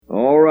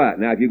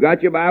Now, if you've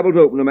got your Bibles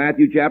open to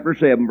Matthew chapter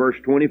 7, verse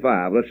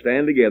 25, let's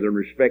stand together and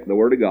respect the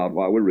Word of God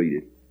while we read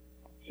it.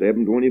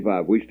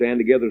 7:25. We stand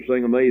together to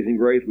sing Amazing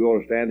Grace. We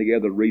ought to stand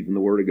together to read from the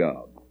Word of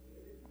God.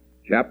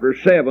 Chapter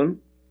 7,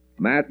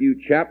 Matthew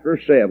chapter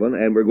 7,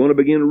 and we're going to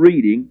begin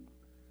reading.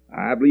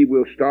 I believe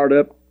we'll start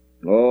up,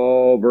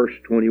 verse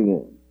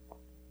 21.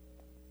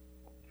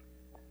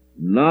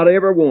 Not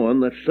every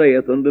one that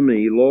saith unto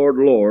me, Lord,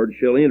 Lord,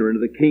 shall enter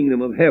into the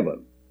kingdom of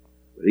heaven,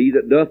 but he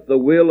that doth the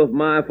will of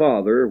my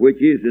Father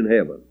which is in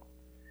heaven.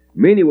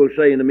 Many will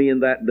say unto me in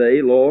that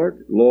day,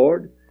 Lord,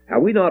 Lord,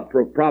 have we not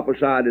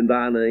prophesied in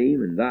thy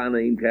name, and thy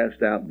name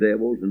cast out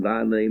devils, and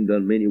thy name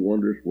done many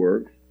wondrous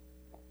works?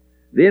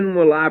 Then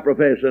will I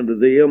profess unto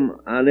them,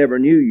 I never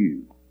knew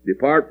you.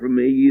 Depart from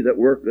me, ye that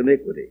work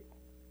iniquity.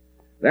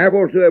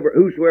 Therefore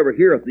whosoever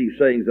heareth these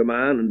sayings of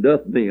mine, and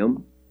doth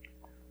them,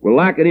 will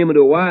liken him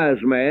unto a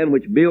wise man,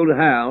 which built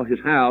his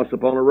house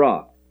upon a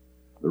rock.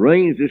 The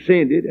rains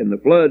descended, and the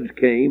floods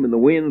came, and the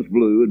winds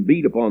blew, and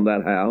beat upon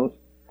that house,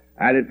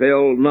 and it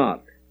fell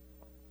not,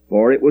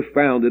 for it was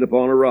founded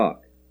upon a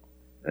rock.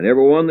 And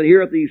every one that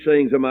heareth these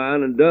sayings of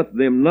mine, and doth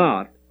them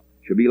not,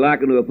 shall be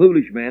likened to a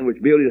foolish man,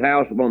 which built his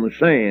house upon the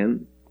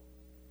sand.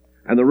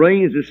 And the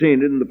rains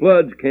descended, and the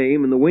floods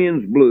came, and the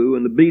winds blew,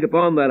 and beat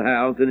upon that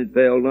house, and it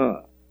fell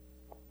not.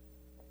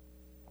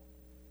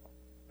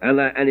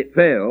 And it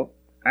fell,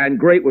 and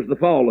great was the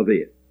fall of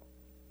it.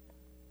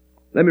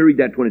 Let me read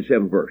that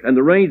 27th verse. And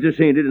the rains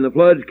descended, and the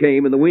floods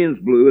came, and the winds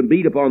blew, and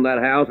beat upon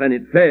that house, and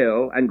it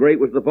fell, and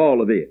great was the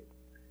fall of it.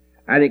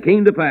 And it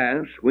came to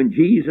pass, when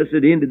Jesus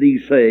had ended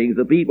these sayings,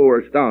 the people were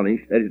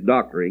astonished at his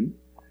doctrine,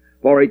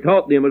 for he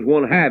taught them as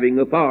one having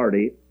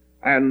authority,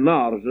 and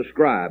not as a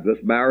scribe. Let's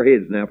bow our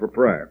heads now for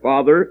prayer.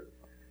 Father,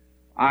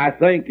 I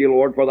thank you,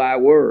 Lord, for thy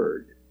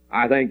word.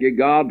 I thank you,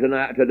 God,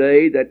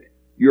 today that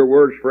your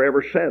word's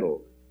forever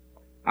settled.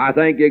 I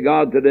thank you,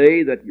 God,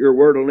 today that your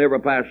word will never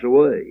pass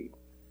away.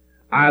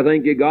 I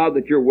thank you, God,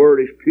 that your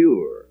word is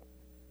pure.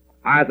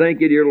 I thank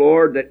you, dear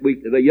Lord, that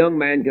the young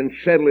man can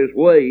settle his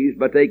ways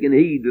by taking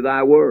heed to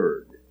thy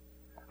word.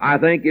 I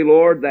thank you,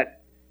 Lord,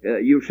 that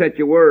you set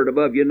your word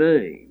above your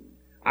name.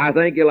 I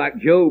thank you, like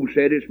Job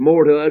said, it's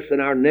more to us than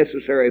our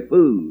necessary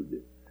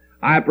food.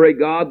 I pray,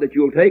 God, that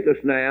you'll take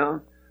us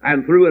now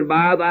and through and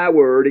by thy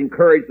word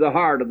encourage the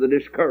heart of the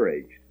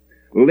discouraged.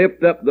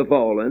 Lift up the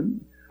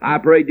fallen. I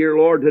pray, dear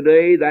Lord,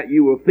 today that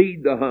you will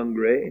feed the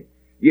hungry,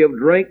 give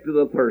drink to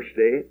the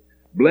thirsty.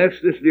 Bless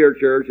this dear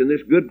church and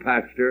this good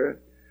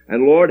pastor.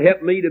 And Lord,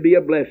 help me to be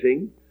a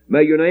blessing.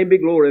 May your name be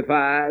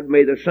glorified.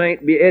 May the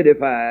saint be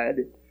edified.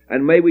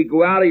 And may we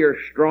go out of here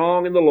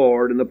strong in the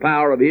Lord in the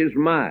power of his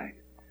might.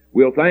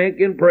 We'll thank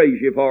and praise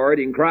you for it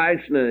in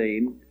Christ's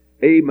name.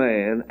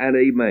 Amen and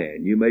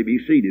amen. You may be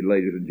seated,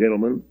 ladies and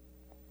gentlemen.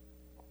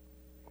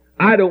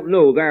 I don't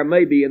know, there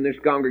may be in this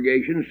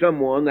congregation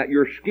someone that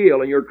your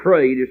skill and your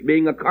trade is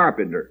being a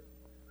carpenter.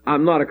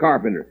 I'm not a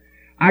carpenter.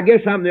 I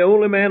guess I'm the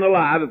only man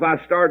alive, if I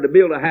started to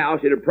build a house,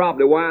 it'd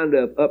probably wind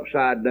up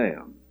upside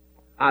down.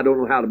 I don't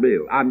know how to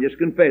build. I'm just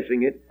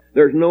confessing it.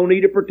 There's no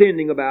need of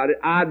pretending about it.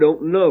 I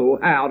don't know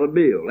how to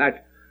build.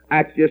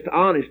 That's just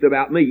honest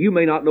about me. You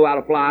may not know how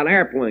to fly an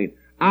airplane.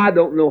 I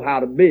don't know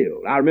how to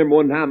build. I remember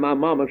one time my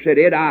mama said,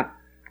 Ed,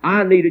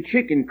 I need a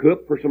chicken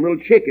coop for some little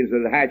chickens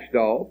that had hatched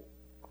off.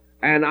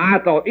 And I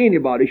thought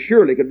anybody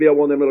surely could build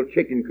one of them little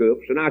chicken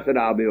coops. And I said,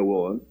 I'll build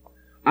one.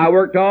 I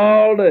worked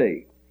all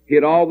day,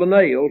 hit all the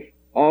nails,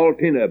 all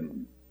 10 of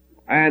them.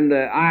 And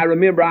I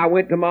remember I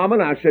went to Mama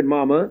and I said,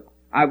 Mama,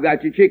 I've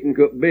got your chicken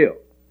coop built.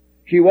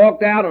 She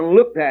walked out and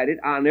looked at it.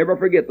 I'll never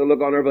forget the look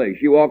on her face.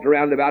 She walked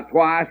around about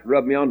twice,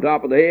 rubbed me on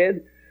top of the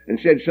head, and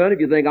said, son, if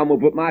you think I'm going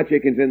to put my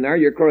chickens in there,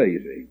 you're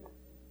crazy.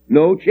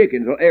 No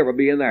chickens will ever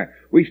be in there.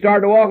 We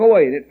started to walk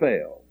away and it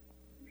fell.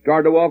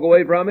 Started to walk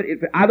away from it.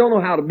 I don't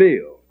know how to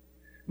build.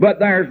 But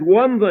there's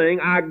one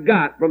thing I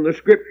got from the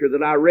scripture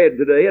that I read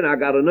today, and I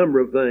got a number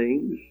of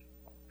things.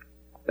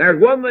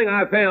 There's one thing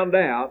I found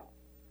out.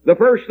 The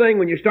first thing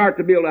when you start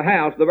to build a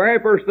house, the very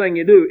first thing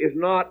you do is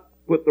not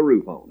put the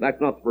roof on.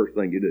 That's not the first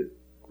thing you do.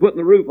 Putting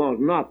the roof on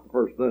is not the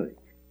first thing.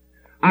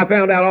 I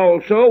found out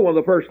also one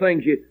of the first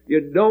things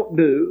you don't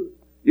do,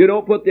 you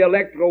don't put the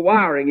electrical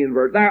wiring in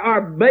first. There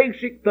are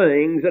basic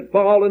things that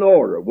fall in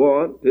order.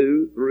 1,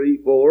 2, 3,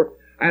 4,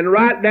 and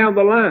right down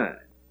the line.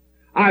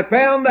 I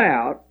found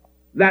out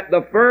that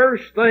the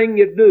first thing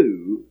you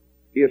do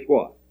is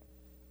what?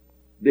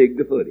 Dig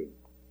the footing.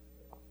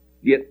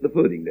 Get the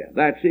footing down.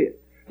 That's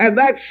it. And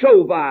that's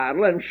so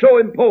vital and so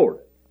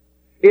important,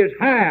 is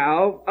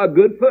have a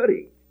good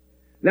footing.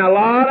 Now, a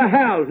lot of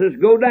houses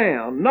go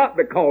down not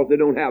because they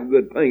don't have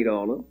good paint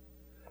on them,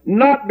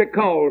 not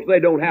because they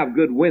don't have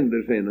good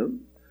windows in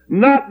them,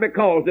 not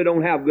because they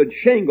don't have good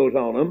shingles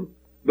on them,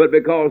 but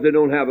because they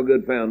don't have a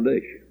good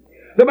foundation.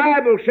 The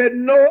Bible said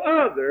no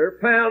other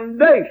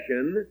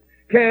foundation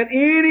can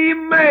any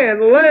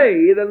man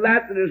lay than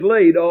that is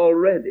laid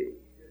already.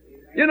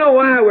 You know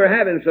why we're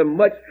having so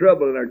much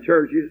trouble in our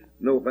churches?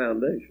 No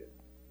foundation.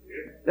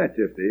 That's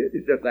just it.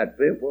 It's just that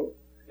simple.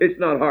 It's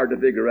not hard to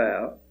figure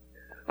out.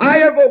 I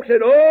hear folks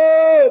said,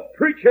 oh,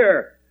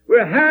 preacher,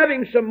 We're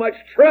having so much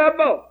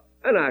trouble.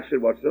 And I said,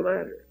 what's the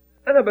matter?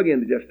 And I began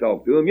to just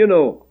talk to him. You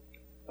know,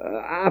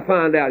 I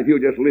find out if you'll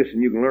just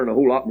listen, you can learn a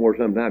whole lot more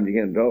sometimes you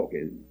can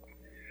talking.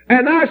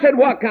 And I said,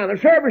 what kind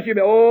of service you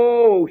been?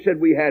 Oh,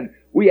 said we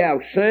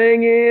have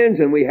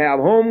singings and we have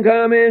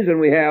homecomings and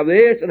we have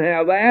this and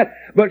have that.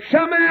 But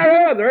somehow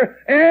or other,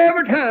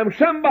 every time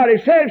somebody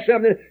says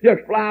something, it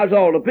just flies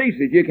all to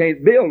pieces. You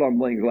can't build on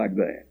things like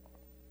that.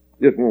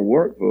 It just won't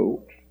work,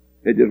 folks.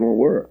 It just won't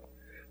work.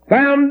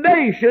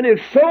 Foundation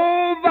is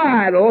so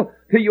vital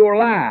to your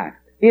life.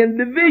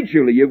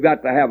 Individually, you've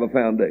got to have a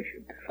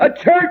foundation. A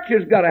church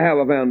has got to have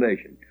a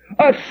foundation.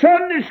 A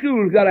Sunday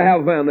school's got to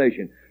have a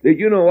foundation. Did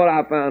you know what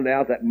I found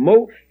out? That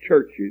most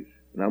churches,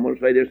 and I'm going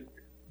to say this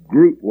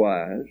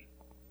group-wise,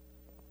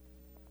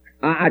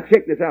 I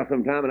checked this out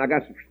sometime, and I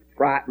got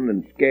frightened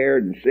and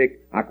scared and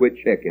sick. I quit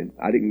checking.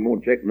 I didn't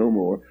want to check no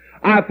more.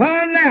 I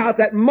found out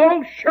that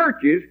most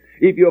churches,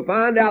 if you'll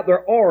find out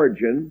their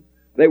origin,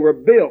 they were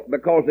built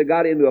because they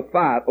got into a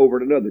fight over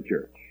at another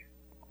church.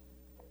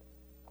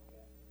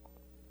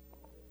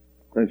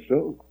 And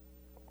so,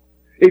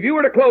 if you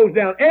were to close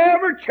down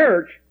every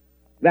church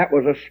that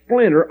was a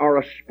splinter or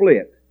a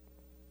split,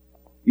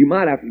 you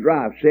might have to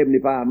drive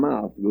 75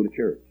 miles to go to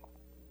church.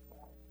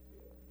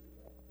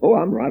 Oh,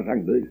 I'm right. I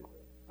can do it.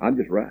 I'm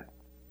just right.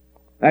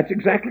 That's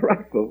exactly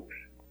right, folks.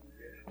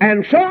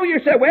 And so you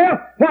say, well,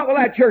 what will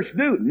that church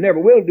do? It never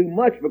will do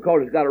much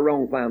because it's got a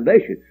wrong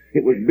foundation.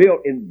 It was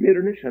built in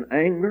bitterness and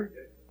anger.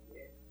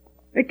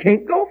 It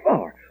can't go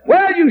far.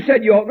 Well, you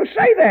said you ought to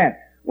say that.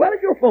 Well,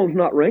 if your phone's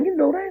not ringing,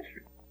 don't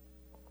answer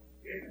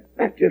it.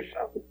 That's just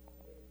so.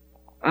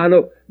 I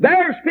know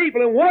there's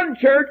people in one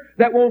church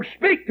that won't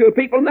speak to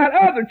people in that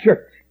other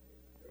church.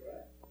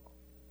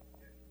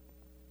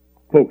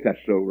 Folks, that's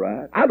so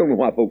right. I don't know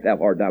why folks have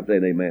a hard time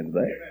saying amen to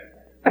that.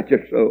 That's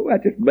just so.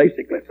 That's just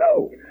basically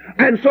so.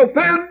 And so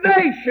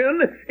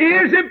foundation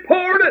is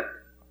important.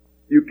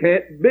 You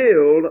can't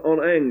build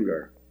on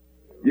anger.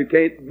 You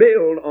can't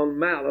build on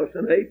malice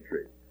and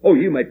hatred. Oh,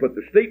 you may put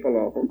the steeple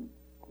on,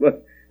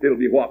 but it'll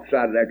be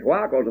lopsided after a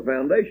while because the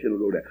foundation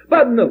will go down.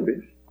 But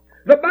notice,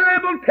 the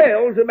Bible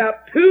tells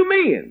about two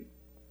men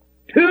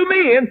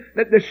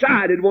that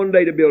decided one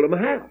day to build them a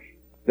house.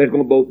 They're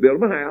going to both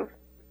build them a house.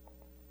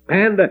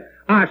 And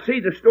I see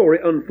the story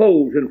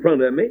unfolds in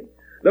front of me.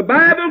 The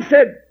Bible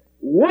said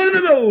one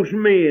of those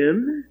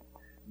men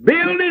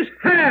built his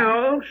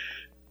house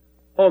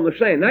on the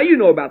sand. Now you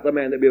know about the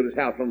man that built his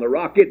house on the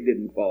rock. It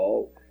didn't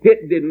fall.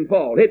 It didn't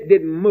fall. It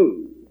didn't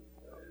move.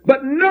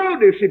 But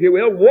notice, if you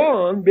will,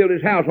 one built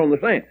his house on the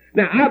sand.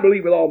 Now I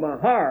believe with all my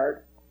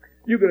heart,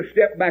 you could have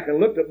stepped back and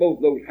looked at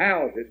both those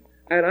houses,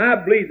 and I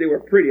believe they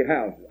were pretty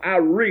houses. I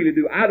really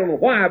do. I don't know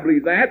why I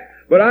believe that,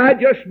 but I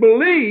just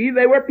believe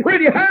they were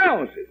pretty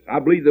houses. I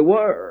believe they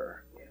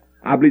were.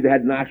 I believe they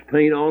had nice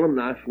paint on them,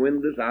 nice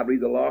windows. I believe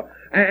the law.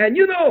 And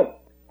you know,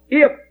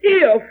 if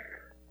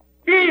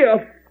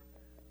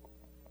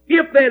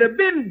they'd have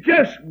been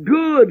just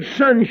good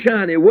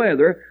sunshiny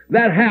weather,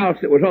 that house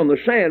that was on the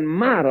sand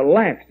might have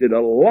lasted a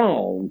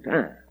long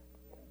time.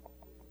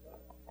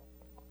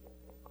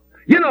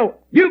 You know,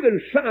 you can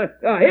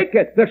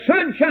the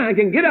sunshine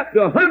can get up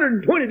to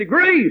 120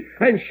 degrees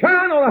and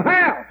shine on a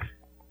house.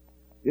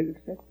 You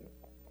accept that?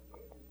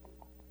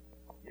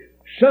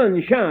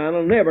 Sunshine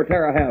will never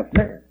tear a house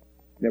down.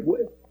 Never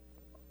will.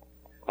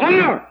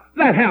 Or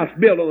that house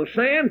built on the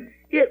sand,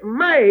 it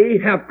may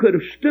have could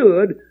have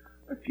stood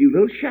a few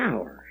little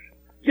showers.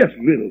 Just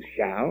little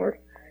showers.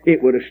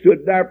 It would have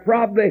stood there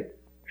probably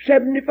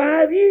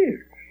 75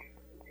 years.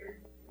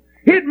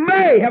 It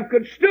may have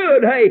could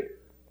stood, hey,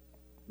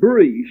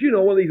 breeze. You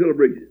know, one of these little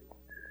breezes.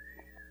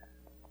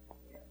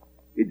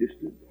 It just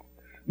stood there.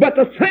 But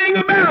the thing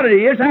about it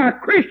is, our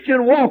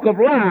Christian walk of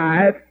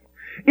life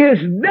is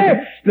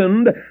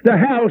destined to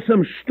have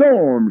some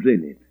storms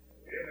in it.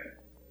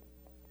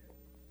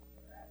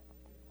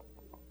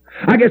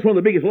 I guess one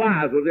of the biggest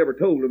lies was ever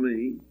told to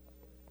me,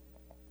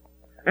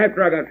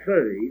 after I got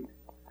saved,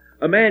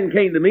 a man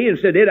came to me and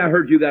said, Ed, I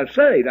heard you got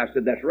saved. I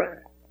said, that's right.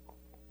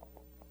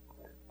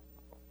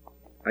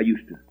 I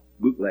used to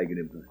bootleg and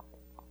everything.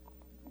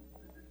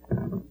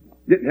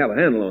 Didn't have a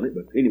handle on it,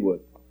 but anyway.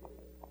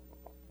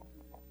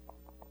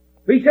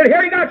 He said,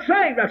 here you got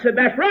saved. I said,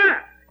 that's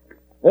right.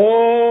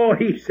 Oh,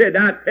 he said,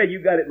 I tell you,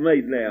 got it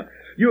made now.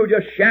 You'll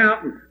just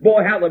shout and,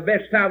 boy, have the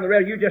best time in the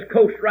rest. You just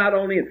coast right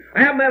on in.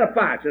 I haven't had a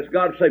fight since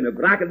God saved me,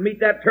 but I could meet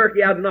that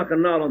turkey, I'd knock a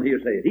knot on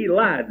his head. He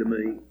lied to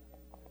me.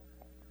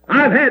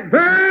 I've had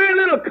very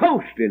little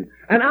coasting,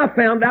 and I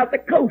found out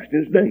that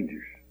coasting's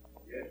dangerous.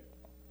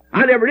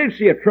 I never did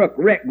see a truck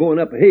wreck going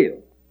up a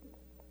hill,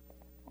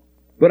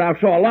 but I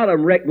saw a lot of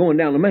them wreck going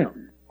down the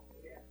mountain.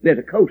 There's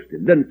a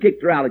coasting. Doesn't kick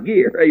her out of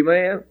gear,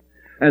 amen,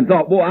 and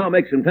thought, boy, I'll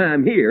make some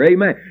time here,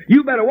 amen.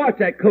 You better watch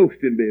that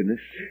coasting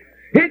business.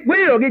 It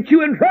will get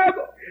you in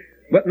trouble.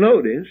 But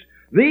notice,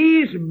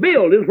 these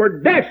buildings were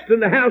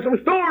destined to have some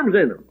storms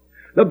in them.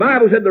 The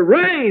Bible said the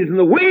rains and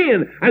the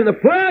wind and the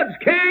floods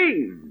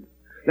came.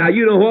 Now,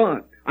 you know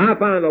what? I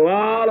find a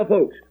lot of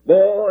folks,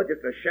 boy,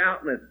 just a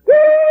shouting and, woo,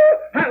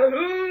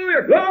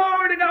 hallelujah,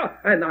 glory to God.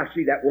 And I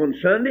see that one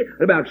Sunday,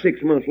 and about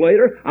 6 months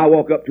later, I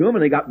walk up to them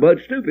and they got Bud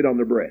Stupid on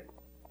their breath.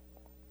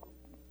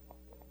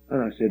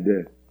 And I said,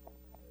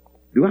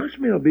 do I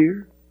smell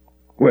beer?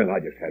 Well, I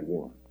just had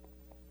one.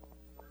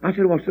 I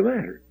said, what's the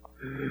matter?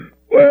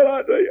 Well,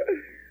 I tell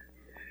you,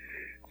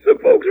 some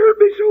folks hurt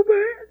me so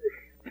bad.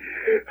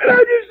 And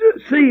I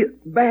just see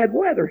bad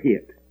weather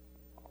hit.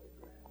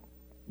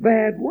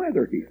 Bad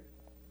weather hit.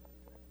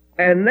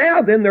 And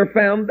now then their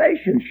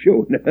foundation's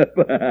showing up.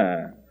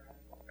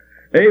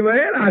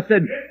 Amen. I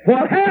said,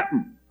 what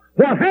happened?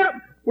 What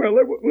happened? Well,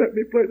 they wouldn't let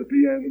me play the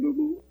piano no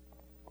more.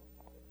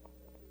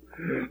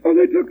 Oh,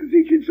 they took the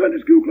teaching Sunday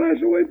school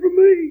class away from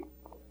me.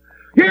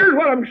 Here's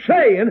what I'm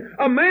saying.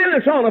 A man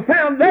that's on a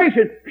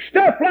foundation,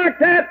 stuff like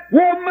that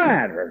won't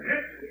matter.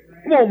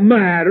 Won't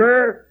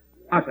matter.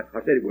 I said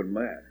it wouldn't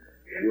matter.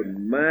 It wouldn't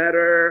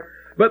matter.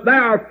 But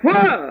there are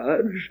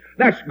floods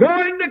that's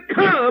going to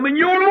come in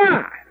your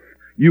life.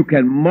 You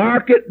can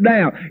mark it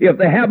down. If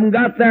they haven't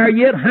got there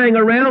yet, hang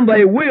around.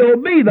 They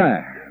will be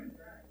there.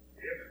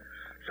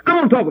 So I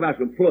want to talk about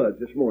some floods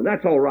this morning.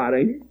 That's all right,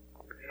 ain't it?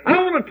 I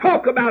want to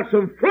talk about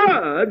some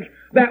floods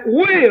that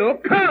will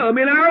come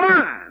in our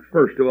lives.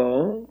 First of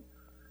all,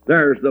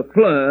 there's the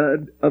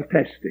flood of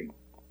testing.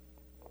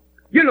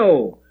 You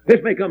know,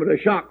 this may come as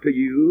a shock to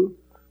you,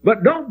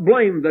 but don't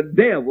blame the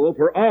devil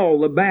for all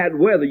the bad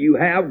weather you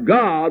have.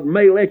 God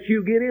may let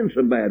you get in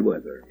some bad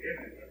weather.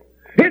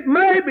 It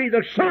may be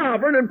the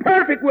sovereign and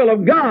perfect will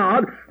of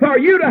God for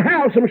you to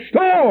have some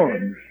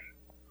storms.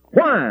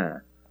 Why?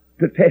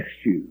 To test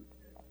you.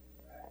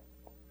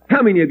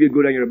 How many of you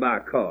go down here to buy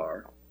a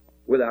car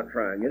without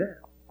trying it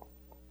out?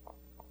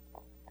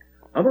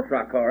 I'm going to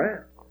try a car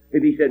out.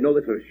 If he said, no,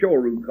 this is a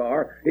showroom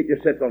car, it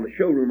just sits on the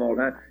showroom all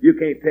the time, you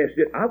can't test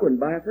it, I wouldn't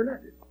buy it for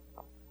nothing.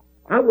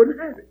 I wouldn't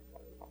have it.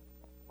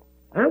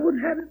 I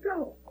wouldn't have it at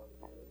all.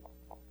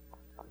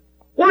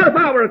 What if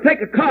I were to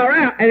take a car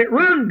out and it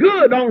run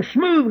good on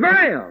smooth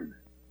ground,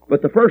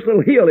 but the first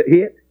little hill it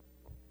hit,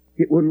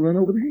 it wouldn't run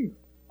over the hill?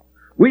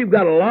 We've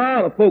got a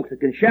lot of folks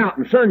that can shout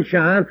in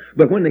sunshine,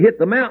 but when they hit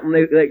the mountain,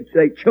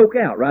 they choke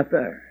out right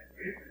there.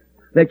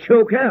 They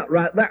choke out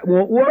right there. It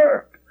won't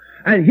work.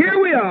 And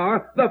here we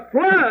are, the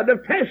flood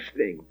of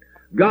testing.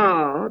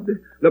 God,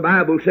 the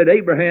Bible said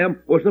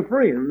Abraham was a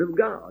friend of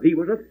God. He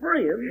was a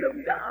friend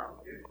of God.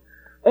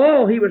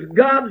 Oh, he was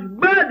God's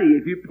buddy,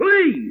 if you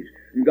please.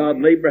 And God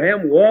and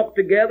Abraham walked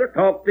together,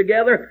 talked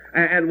together,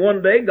 and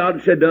one day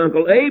God said to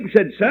Uncle Abe,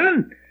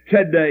 son,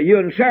 you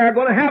and Sarah are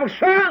going to have a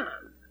son.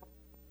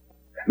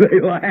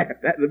 They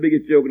laughed. That's the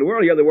biggest joke in the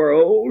world. Yeah, they were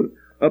old.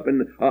 Up in,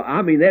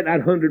 that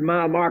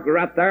 100-mile marker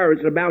right there,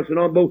 it's bouncing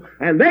on both.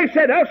 And they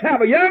said, us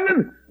have a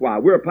young'un. Why,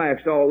 we're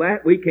past all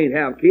that. We can't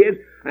have kids.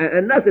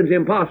 And nothing's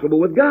impossible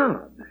with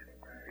God.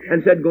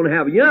 And said, going to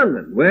have a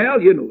young'un.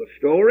 Well, you know the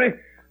story.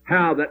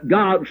 How that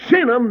God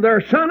sent them their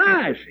son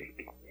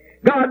Isaac.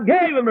 God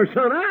gave them their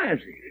son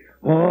Isaac.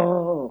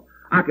 Oh,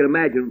 I can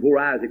imagine before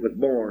Isaac was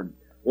born.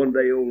 One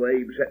day old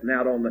Abe sitting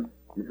out on the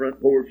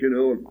front porch,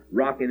 and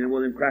rocking in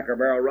one of them Cracker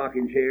Barrel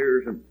rocking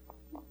chairs. And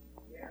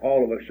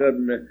all of a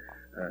sudden,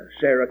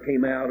 Sarah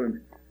came out and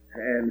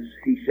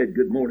he said,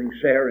 good morning,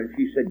 Sarah. And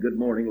she said, good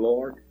morning,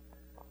 Lord.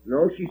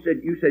 No, you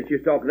said she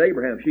was talking to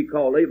Abraham. She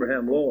called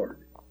Abraham Lord.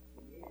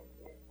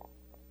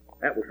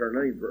 That was her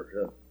name for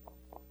her.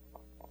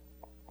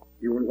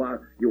 You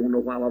want to know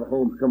why a lot of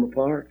homes come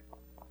apart?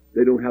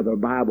 They don't have their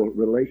Bible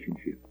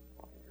relationship.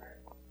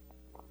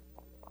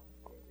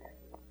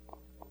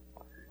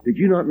 Did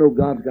you not know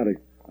God's got a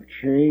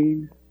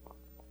chain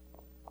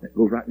that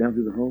goes right down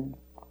through the home?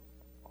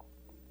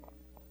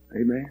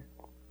 Amen.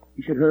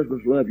 He said,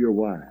 husbands, love your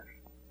wives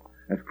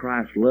as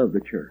Christ loved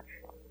the church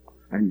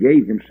and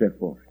gave himself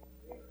for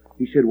it.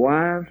 He said,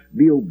 wives,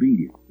 be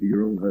obedient to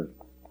your own husband.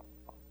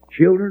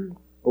 Children,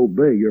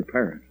 obey your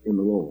parents in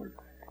the Lord.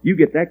 You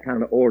get that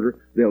kind of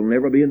order, they'll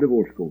never be in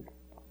divorce court.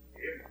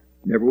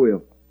 Never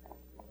will.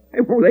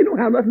 They don't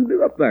have nothing to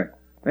do up there.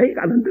 They ain't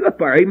got nothing to do up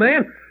there,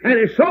 amen? And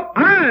it's so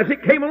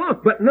Isaac came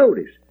along. But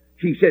notice,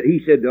 he said,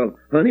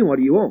 honey, what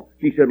do you want?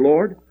 She said,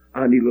 Lord,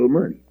 I need a little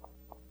money.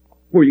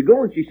 Where are you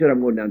going? She said,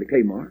 I'm going down to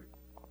Kmart.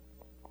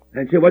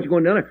 And he said, what you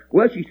going down there?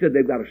 Well, she said,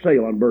 they've got a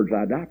sale on Bird's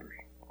Eye diapers.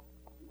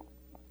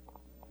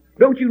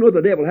 Don't you know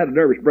the devil had a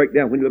nervous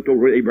breakdown when he looked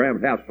over at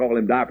Abraham's house and saw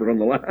them diapers on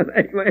the line?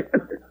 Amen.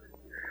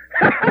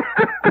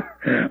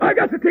 I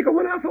got to tickle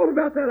when I thought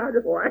about that. I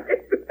just laughed.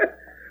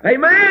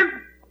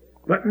 Amen.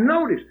 But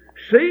notice,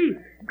 see,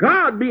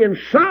 God being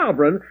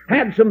sovereign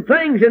had some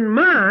things in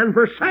mind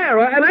for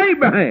Sarah and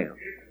Abraham.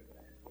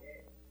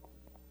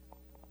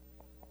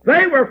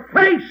 They were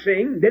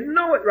facing, didn't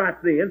know it right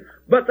then,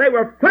 but they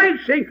were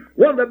facing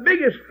one of the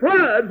biggest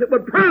floods that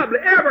would probably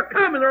ever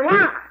come in their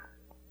life.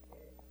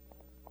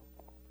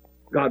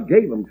 God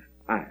gave them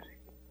Isaac.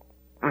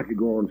 I could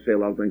go on and say a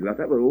lot of things about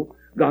that, but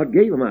God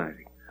gave them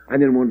Isaac.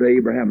 And then one day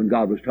Abraham and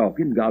God was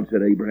talking, and God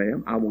said,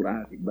 Abraham, I want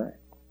Isaac back.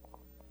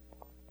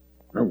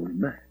 I want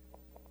him back.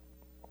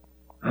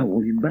 I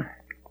want him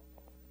back.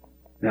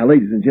 Now,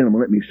 ladies and gentlemen,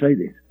 let me say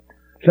this.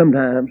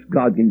 Sometimes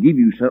God can give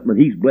you something and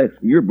He's blessed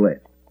and you're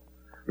blessed.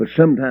 But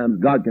sometimes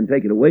God can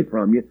take it away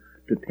from you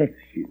to test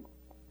you.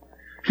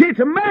 See, it's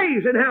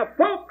amazing how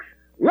folks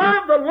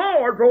love the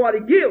Lord for what He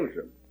gives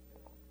them.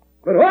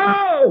 But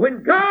oh,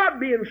 when God,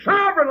 being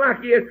sovereign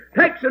like He is,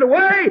 takes it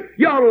away,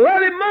 you ought to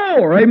love Him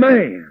more.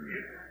 Amen.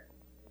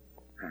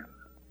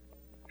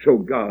 So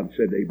God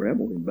said to Abraham, I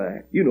want him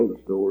back. You know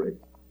the story.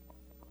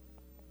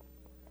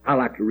 I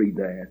like to read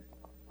that.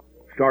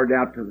 Started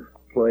out to the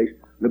place.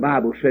 The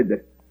Bible said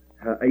that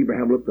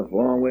Abraham looked a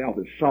long way off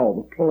and saw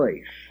the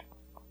place.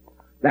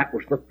 That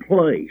was the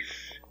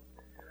place.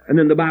 And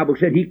then the Bible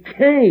said he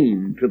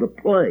came to the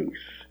place.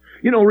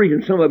 You know the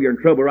reason some of you are in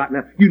trouble right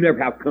now? You never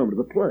have come to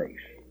the place.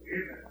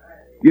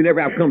 You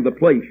never have come to the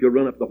place you'll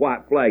run up the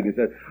white flag and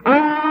say,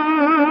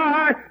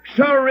 I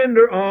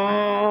surrender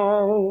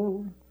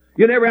all.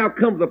 You never have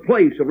come to the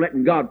place of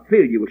letting God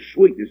fill you with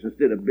sweetness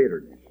instead of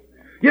bitterness.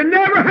 You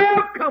never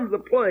have come to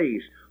the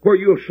place where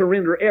you'll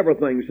surrender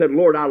everything and said,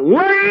 Lord, I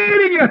lay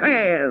it in your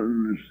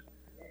hands.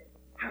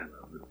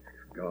 Hallelujah.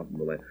 God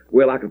bless.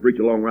 Well, I could preach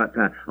a long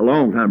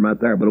time right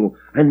there, but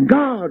and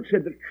God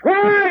said the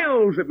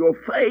trials of your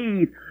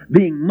faith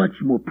being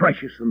much more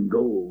precious than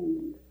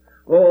gold.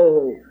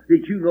 Oh,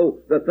 did you know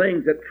the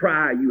things that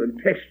try you and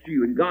test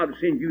you and God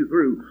sends you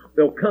through,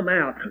 they'll come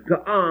out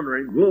to honor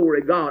and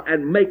glory God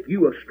and make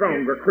you a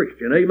stronger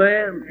Christian.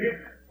 Amen?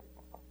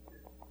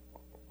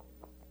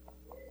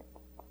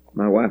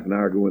 My wife and I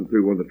are going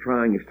through one of the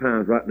tryingest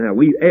times right now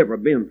we've ever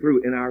been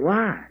through in our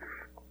life.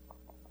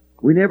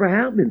 We never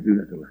have been through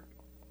nothing like it.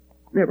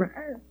 Never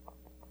have.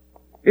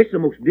 It's the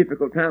most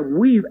difficult time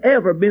we've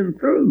ever been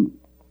through.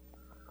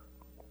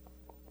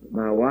 But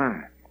my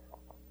wife,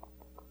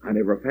 I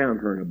never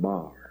found her in a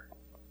bar.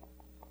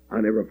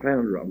 I never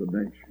found her on the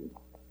bench.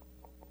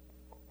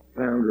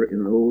 Found her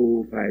in an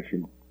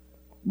old-fashioned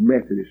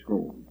Methodist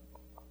home.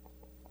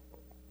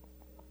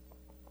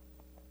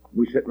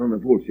 We sat on the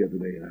porch the other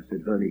day, and I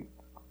said, honey,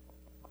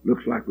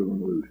 looks like we're going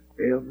to lose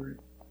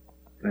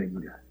everything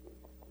we got.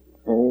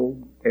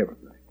 Home,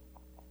 everything.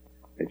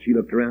 And she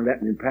looked around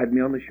at me and patted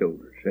me on the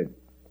shoulder and said,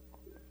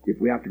 if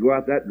we have to go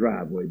out that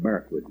driveway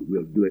barefoot,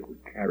 we'll do it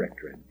with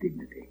character and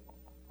dignity.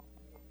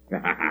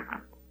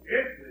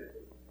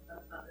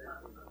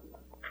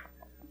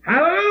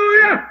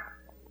 Hallelujah!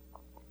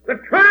 The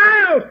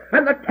trials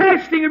and the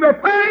testing of your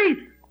faith.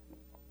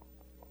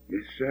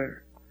 Yes,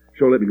 sir.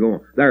 So let me go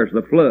on. There's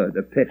the flood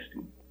of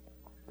testing.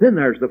 Then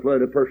there's the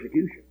flood of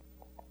persecution.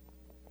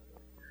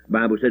 The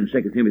Bible said in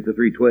 2 Timothy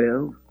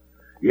 3:12,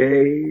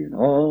 yea, and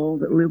all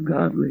that live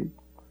godly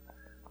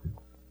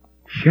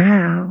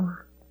shall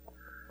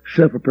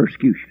suffer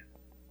persecution.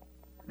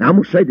 Now I'm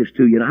going to say this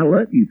to you, and I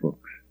love you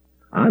folks.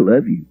 I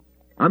love you.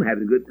 I'm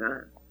having a good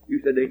time. You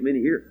said there ain't many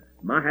here.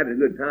 My having a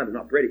good time is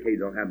not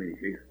predicated on how many's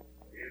here.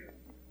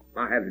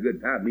 My having a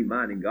good time, me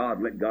minding God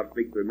and letting God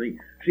speak through me.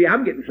 See,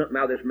 I'm getting something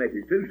out of this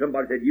message too.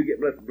 Somebody said, you get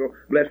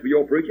blessed for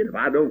your preaching. If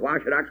I don't, why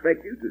should I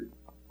expect you to?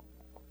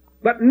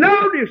 But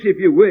notice, if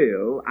you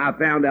will, I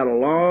found out a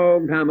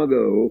long time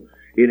ago,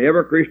 in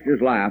every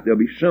Christian's life, there'll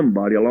be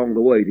somebody along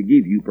the way to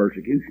give you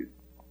persecution.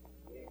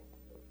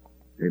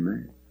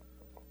 Amen.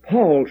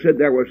 Paul said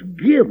there was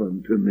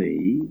given to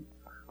me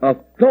a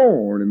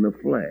thorn in the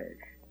flesh.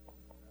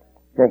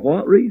 For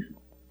what reason?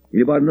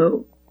 Anybody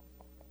know?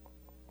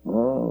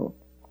 Oh,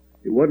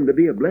 it wasn't to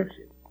be a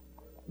blessing,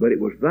 but it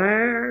was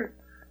there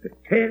to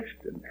test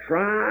and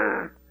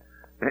try.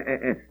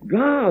 And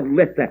God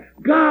let that.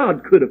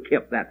 God could have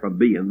kept that from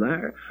being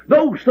there.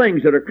 Those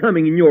things that are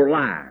coming in your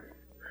life,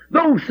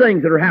 those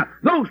things that are happening,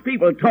 those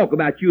people that talk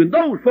about you and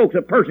those folks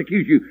that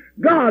persecute you,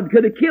 God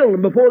could have killed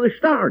them before they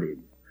started.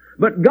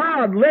 But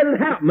God let it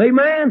happen.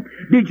 Amen?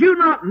 Did you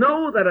not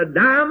know that a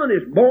diamond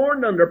is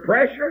born under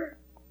pressure?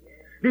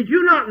 Did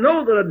you not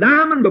know that a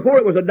diamond, before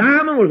it was a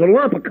diamond, was a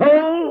lump of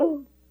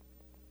coal?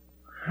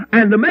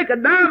 And to make a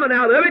diamond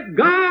out of it,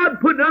 God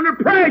put it under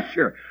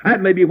pressure.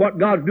 That may be what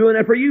God's doing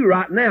there for you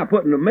right now,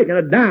 making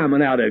a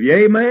diamond out of you.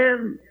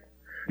 Amen?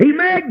 He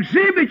may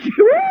exhibit you.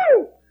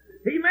 Woo!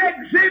 He may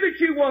exhibit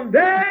you one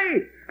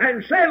day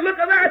and say, look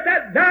at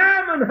that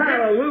diamond.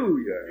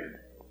 Hallelujah.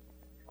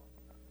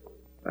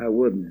 I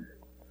wouldn't.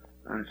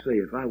 I say,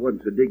 if I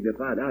wasn't so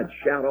dignified, I'd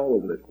shout all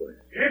over this place.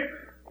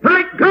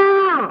 Thank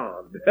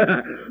God!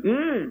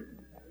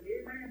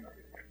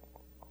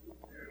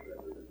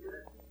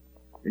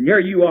 And here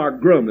you are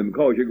grumbling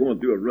because you're going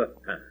through a rough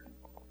time.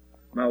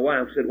 My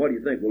wife said, what do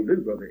you think we'll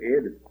do, Brother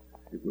Ed,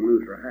 if we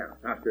lose our house?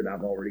 I said,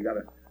 I've already got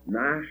a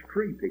nice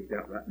tree picked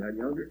out right down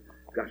yonder.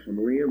 Got some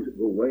limbs that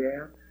go way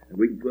out, and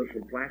we can put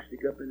some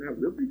plastic up in there.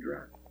 We'll be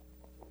dry.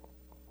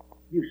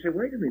 You say,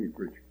 wait a minute,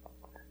 preacher.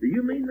 Do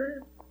you mean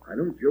that? I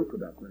don't joke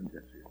about things,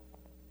 that's it.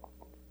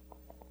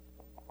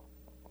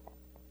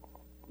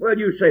 Well,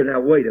 you say,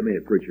 now, wait a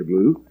minute, Preacher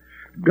Blue.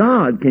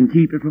 God can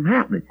keep it from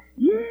happening.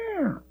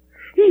 Yeah,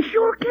 He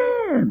sure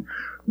can.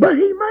 But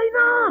He may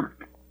not.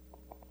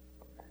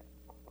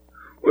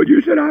 Well,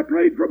 you said, I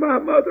prayed for my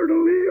mother to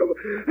live,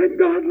 and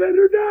God let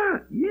her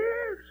die.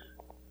 Yes.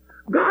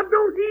 God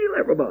don't heal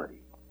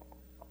everybody.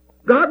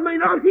 God may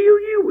not heal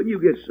you when you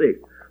get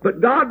sick.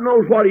 But God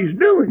knows what He's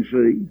doing,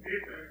 see?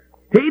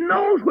 He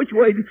knows which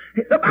way.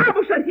 The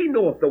Bible said He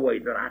knoweth the way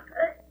that I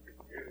take.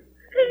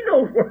 He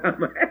knows where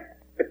I'm at.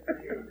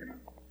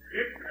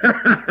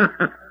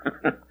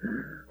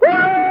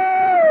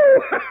 Whoa!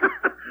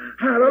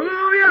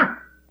 Hallelujah!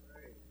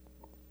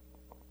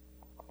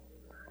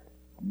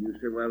 You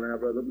say, well, now,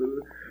 Brother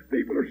Blue,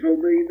 people are so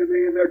mean to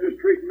me and they're just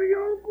treating me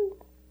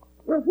awful.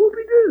 Well,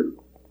 whoopie-doo.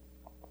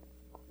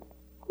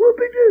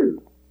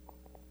 Whoopie-doo.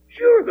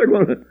 Sure, they're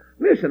going to...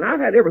 Listen, I've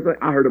had everything...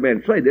 I heard a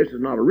man say this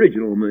is not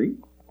original on me,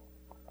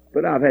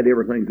 but I've had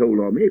everything told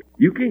on me.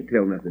 You can't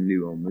tell nothing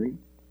new on me.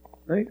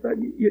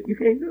 You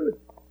can't do it.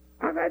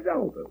 I've had it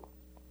all, though.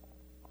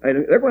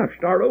 And they're going to have to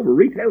start over,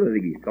 retell it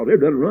again, because they're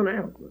done run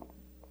out. And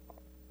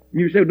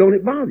you say, don't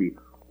it bother you?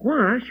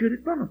 Why should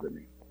it bother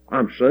me?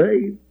 I'm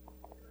saved.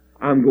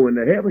 I'm going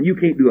to heaven. You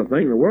can't do a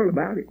thing in the world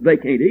about it. They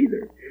can't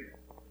either.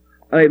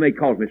 They may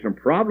cause me some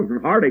problems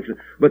and heartaches,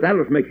 but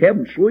that'll just make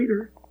heaven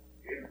sweeter.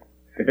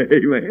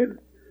 Amen.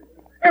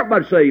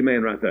 Everybody say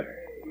amen right there.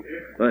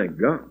 Thank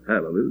God.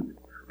 Hallelujah.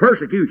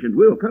 Persecutions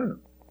will come.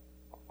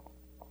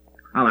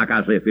 I like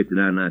Isaiah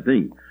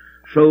 59:19.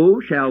 So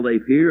shall they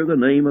fear the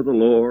name of the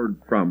Lord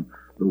from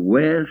the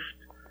west,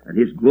 and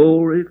His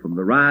glory from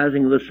the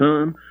rising of the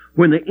sun.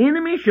 When the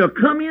enemy shall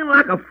come in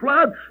like a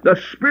flood, the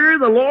Spirit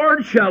of the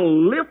Lord shall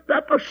lift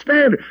up a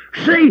standard.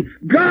 See,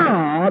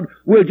 God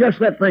will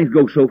just let things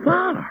go so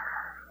far.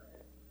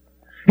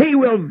 He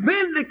will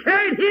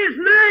vindicate His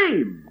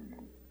name.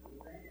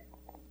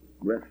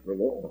 Bless the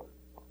Lord,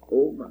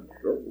 oh my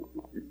soul.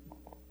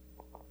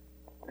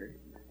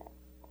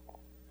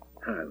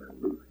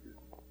 Hallelujah.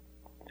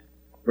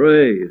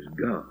 Praise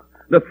God.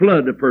 The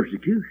flood of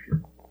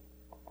persecution.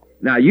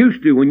 Now,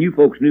 used to, when you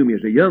folks knew me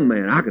as a young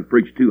man, I could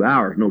preach 2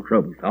 hours, no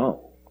trouble at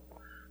all.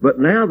 But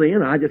now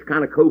then, I just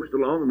kind of coast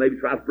along and maybe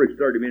try to preach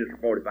 30 minutes or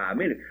 45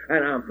 minutes,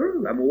 and I'm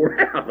through. I'm wore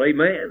out.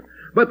 Amen.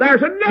 But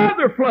there's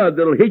another flood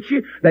that'll hit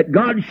you, that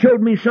God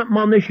showed me something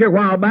on this here a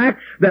while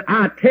back, that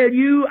I tell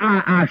you,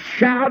 I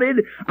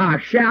shouted.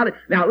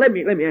 Now, let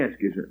me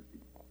ask you something.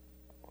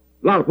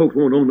 A lot of folks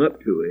won't own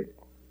up to it,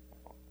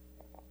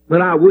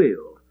 but I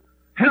will.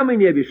 How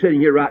many of you sitting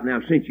here right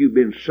now, since you've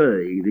been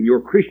saved in your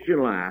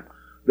Christian life,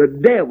 the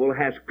devil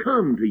has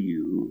come to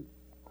you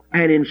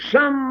and in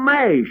some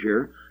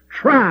measure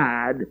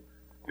tried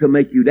to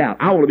make you doubt?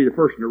 I want to be the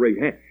first to raise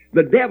your hand.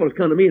 The devil has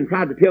come to me and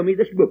tried to tell me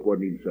this book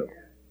wasn't even so.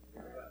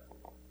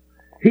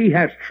 He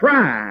has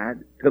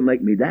tried to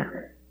make me doubt.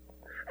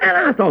 And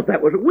I thought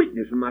that was a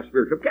weakness in my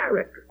spiritual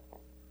character.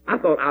 I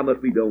thought I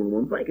must be the only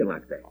one thinking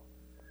like that.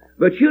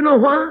 But you know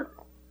what?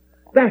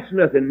 That's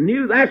nothing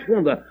new. That's one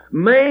of the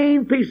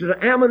main pieces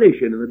of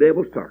ammunition in the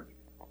devil's target.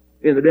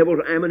 In the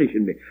devil's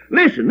ammunition bin.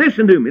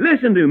 Listen to me.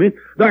 There's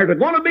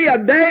going to be a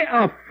day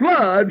of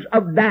floods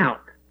of doubt.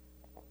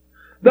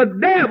 The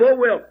devil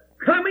will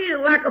come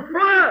in like a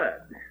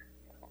flood.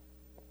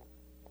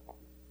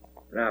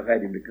 And I've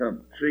had him to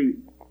come. See,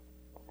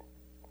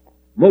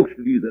 most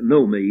of you that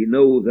know me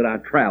know that I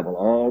travel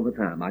all the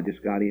time. I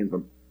just got in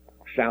from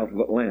south of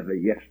Atlanta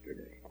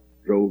yesterday.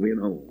 Drove in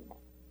home.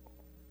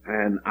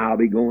 And I'll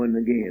be going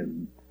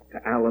again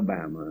to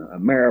Alabama,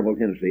 Maryville,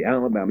 Tennessee,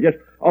 Alabama, just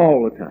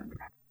all the time.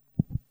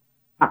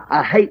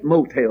 I hate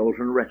motels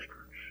and restaurants.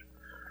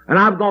 And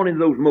I've gone into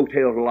those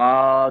motels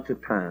lots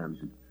of times.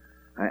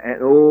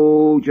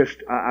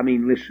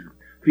 Listen,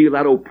 feel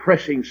that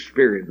oppressing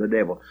spirit of the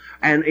devil.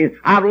 And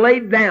I've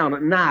laid down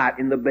at night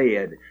in the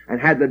bed and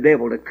had the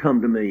devil to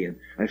come to me and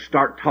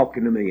start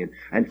talking to me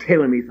and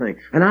telling me things.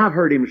 And I've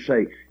heard him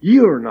say,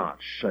 "You're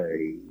not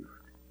saved."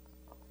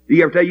 Do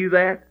you ever tell you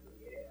that?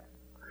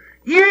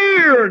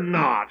 You're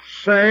not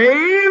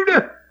saved.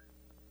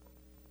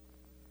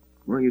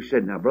 Well, you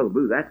said, now, Brother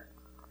Blue, that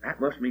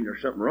must mean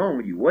there's something wrong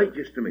with you. Wait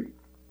just a minute.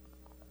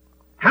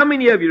 How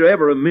many of you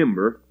ever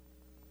remember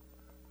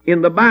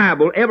in the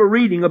Bible ever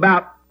reading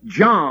about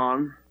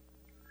John?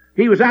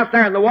 He was out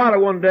there in the water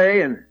one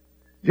day and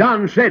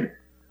John said,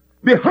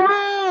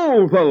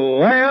 "Behold the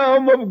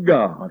Lamb of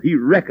God." He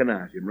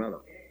recognized him right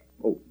off.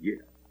 Oh, yeah.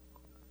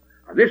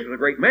 Now, this is a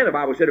great man. The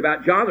Bible said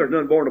about John, there's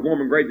none born of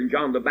woman greater than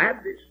John the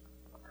Baptist.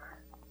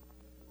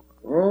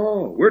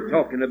 Oh, we're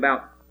talking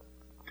about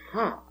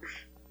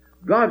tops.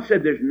 God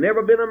said there's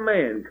never been a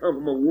man come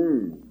from a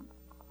womb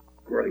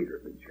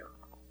greater than John.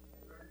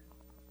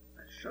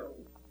 That's so.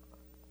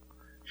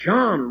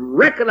 John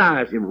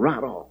recognized him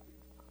right off.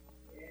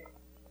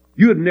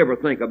 You'd never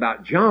think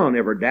about John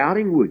ever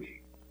doubting, would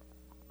you?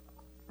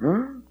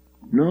 Huh?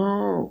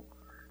 No.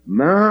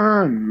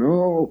 Man,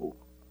 no.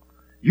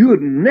 You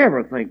would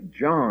never think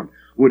John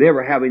would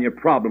ever have any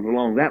problems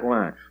along that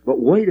line.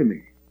 But wait a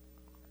minute.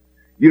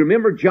 You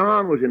remember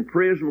John was in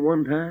prison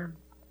one time?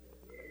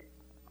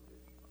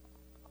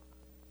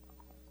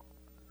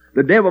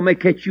 The devil may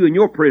catch you in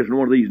your prison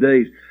one of these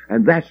days,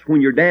 and that's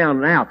when you're down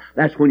and out.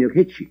 That's when he'll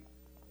hit you.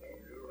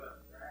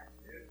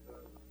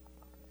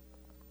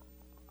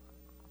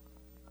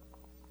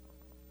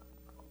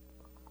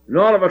 And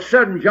all of a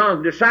sudden,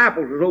 John's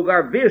disciples was over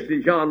there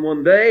visiting John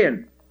one day,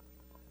 and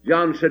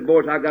John said,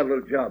 "Boys, I got a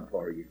little job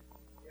for you."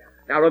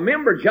 Now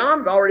remember, John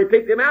had already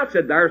picked him out,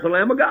 said, there's the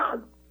Lamb of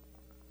God.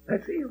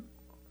 That's him.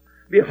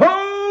 Behold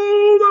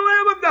the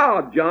Lamb of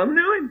God. John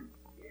knew him.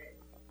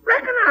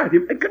 Recognized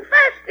him and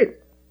confessed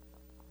it.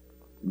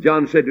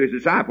 John said to his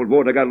disciples,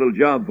 boy, I got a little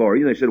job for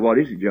you. And they said, what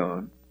is it,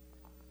 John?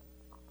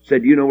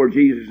 Said, do you know where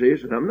Jesus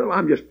is? And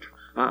I'm just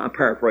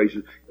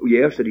paraphrasing.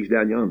 Yeah, said he's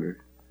down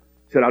yonder.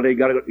 Said, you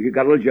got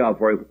a little job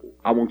for you.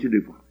 I want you to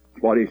do for him.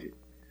 What is it?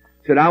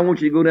 Said, I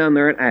want you to go down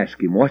there and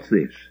ask him, what's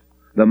this?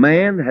 The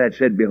man had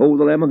said, behold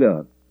the Lamb of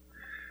God.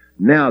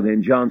 Now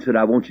then, John said,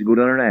 I want you to go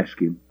down there and ask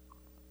him,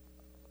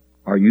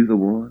 are you the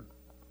one?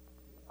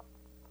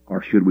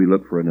 Or should we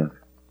look for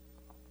another?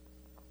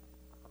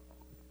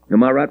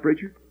 Am I right,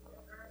 preacher?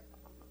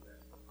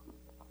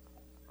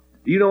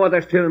 Do you know what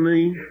that's telling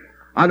me?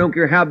 I don't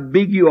care how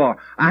big you are.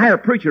 I had a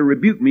preacher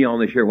rebuke me on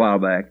this here a while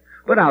back,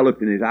 but I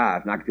looked in his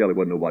eyes and I could tell there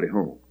wasn't nobody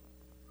home.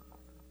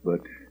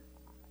 But,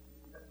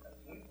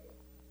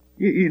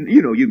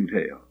 you know, you can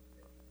tell.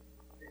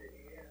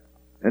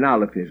 And I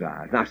looked in his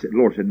eyes and I said, the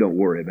Lord said, don't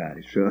worry about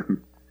it,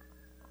 son.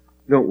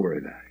 Don't worry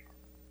about it.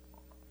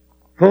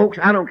 Folks,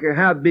 I don't care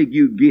how big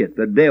you get,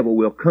 the devil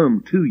will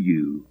come to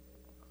you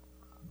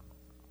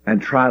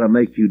and try to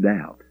make you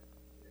doubt.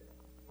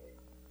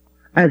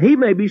 And he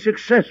may be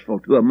successful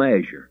to a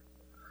measure.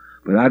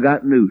 But I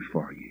got news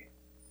for you.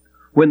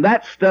 When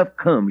that stuff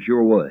comes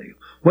your way,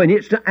 and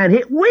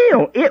it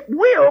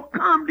will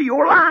come to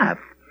your life.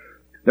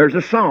 There's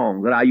a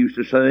song that I used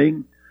to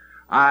sing.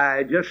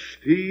 I just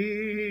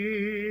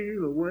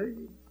steal away.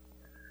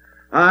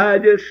 I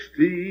just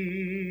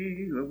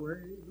steal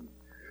away.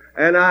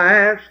 And I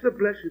ask the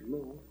blessed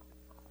Lord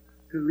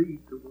to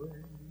lead the way.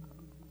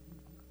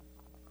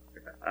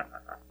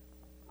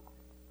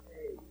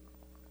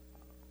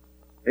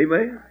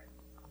 Amen.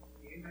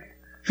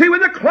 See,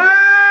 when the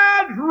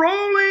clouds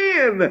roll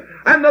in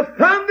and the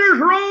thunder's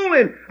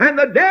rolling and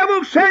the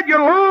devil said you're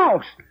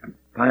lost,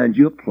 find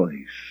you a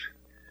place.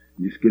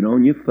 Just get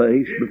on your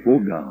face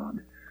before God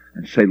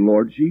and say,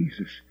 Lord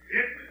Jesus,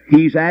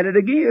 he's at it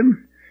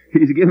again.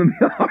 He's giving me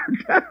a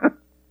hard time.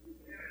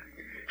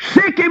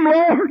 Sick him,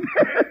 Lord.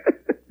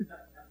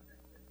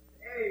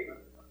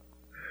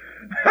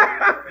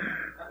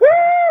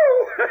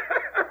 Woo!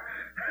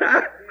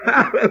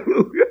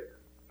 Hallelujah.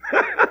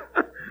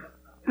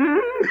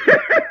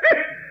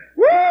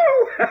 Woo!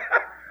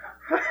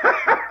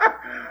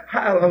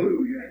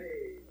 Hallelujah.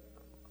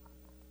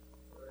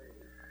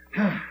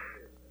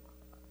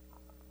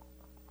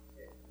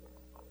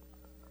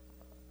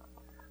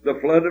 The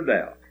flood of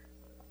doubt.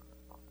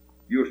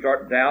 You'll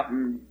start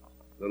doubting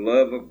the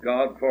love of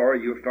God for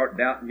you. You'll start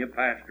doubting your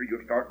pastor.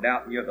 You'll start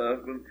doubting your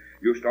husband.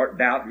 You'll start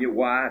doubting your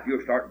wife.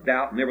 You'll start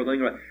doubting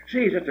everything.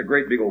 See, it's just a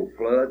great big old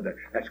flood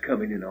that's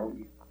coming in on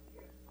you.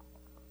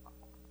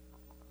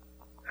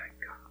 Thank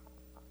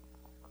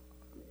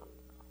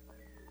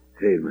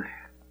God. Amen.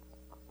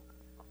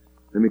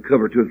 Let me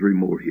cover 2 or 3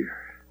 more here.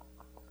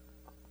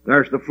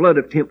 There's the flood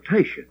of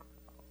temptation.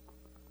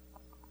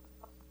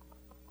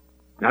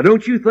 Now,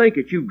 don't you think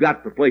that you've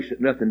got the place that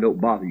nothing don't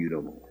bother you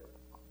no more.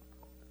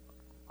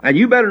 And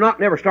you better not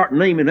never start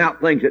naming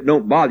out things that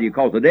don't bother you,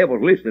 because the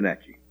devil's listening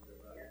at you.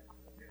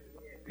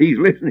 He's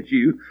listening to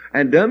you.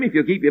 And dummy, if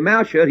you'll keep your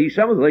mouth shut, he's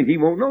some of the things he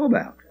won't know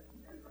about.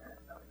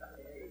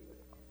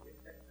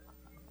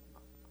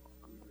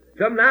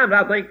 Sometimes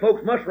I think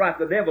folks must write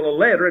the devil a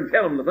letter and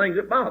tell him the things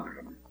that bother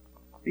them.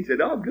 He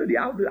said, oh, goody,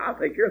 I'll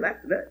take care of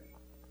that today.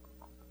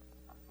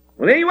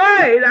 Well,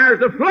 anyway, there's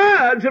the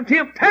floods of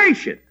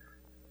temptation.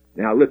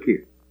 Now, look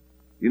here.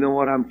 You know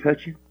what I'm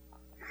touching?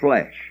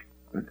 Flesh.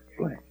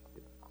 Flesh.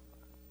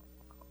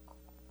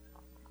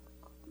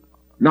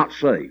 Not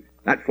saved.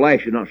 That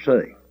flesh is not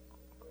saved.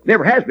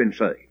 Never has been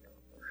saved.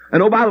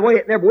 And oh, by the way,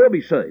 it never will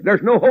be saved.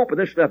 There's no hope of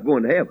this stuff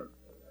going to heaven.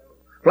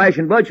 Flesh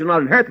and blood shall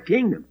not inherit the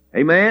kingdom.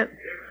 Amen?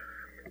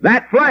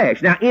 That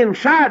flesh. Now,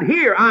 inside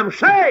here, I'm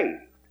saved.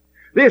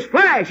 This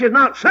flesh is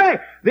not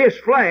saved. This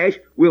flesh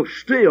will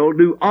still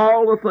do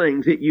all the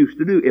things it used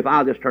to do if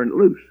I just turn it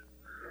loose.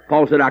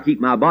 Paul said, I keep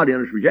my body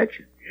under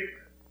subjection.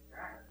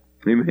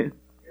 Amen?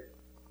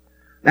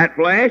 That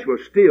flesh will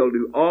still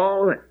do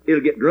all that.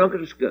 It'll get drunk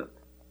as a skunk.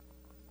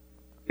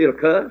 It'll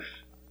cuss.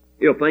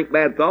 It'll think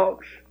bad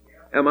thoughts.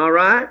 Am I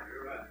right?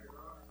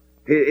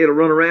 It'll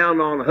run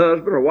around on a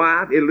husband or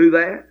wife. It'll do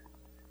that.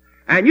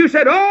 And you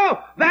said, oh,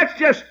 that's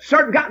just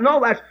certain God.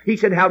 No, he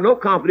said, have no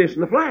confidence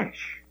in the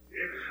flesh.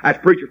 That's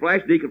preacher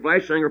flesh, deacon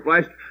flesh, singer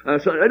flesh.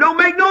 It don't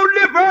make no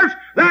difference.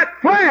 That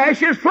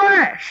flesh is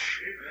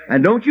flesh.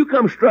 And don't you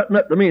come strutting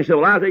up to me and say,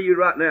 well, I'll tell you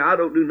right now, I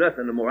don't do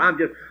nothing no more. I'm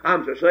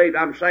so saved,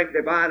 I'm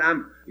sanctified,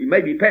 you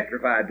may be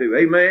petrified too.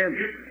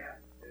 Amen?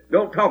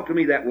 Don't talk to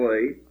me that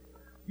way.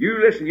 You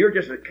listen, you're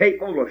just as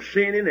capable of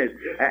sinning as,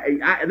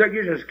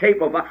 you're just as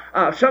capable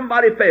of,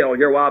 somebody fell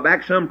here a while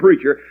back, some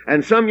preacher,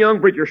 and some young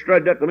preacher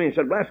strutted up to me and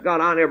said, bless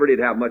God, I never did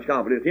have much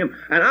confidence in him,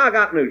 and I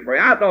got news for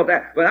you. I thought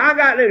that, but I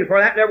got news for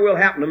you, that never will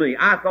happen to me.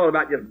 I thought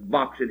about just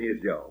boxing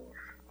his jaws.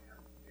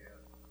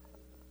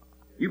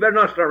 You better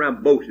not start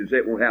around boasting and say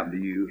it won't happen to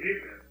you.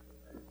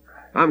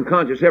 I'm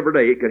conscious every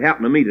day it could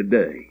happen to me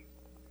today.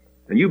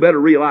 And you better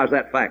realize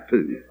that fact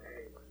too.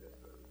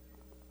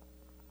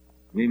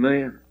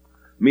 Amen.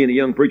 Me and the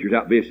young preachers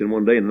out visiting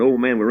one day, and an old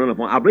man would run up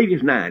on, I believe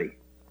he's 90,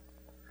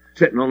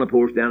 sitting on the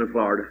porch down in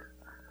Florida.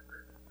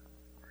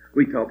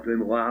 We talked to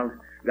him a while,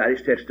 got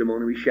his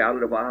testimony, we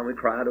shouted a while, and we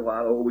cried a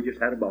while. Oh, we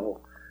just had a ball.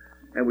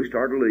 And we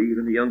started to leave,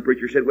 and the young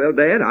preacher said, well,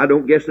 Dad, I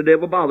don't guess the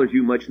devil bothers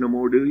you much no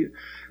more, do you?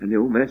 And the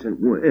old man said,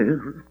 well,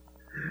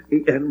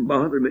 he hasn't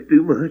bothered me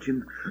too much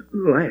in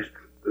the last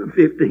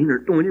 15 or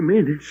 20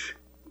 minutes.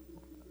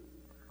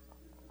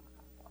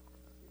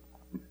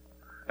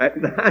 At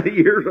 90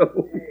 years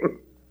old.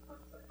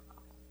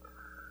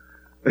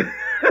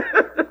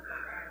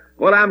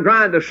 What I'm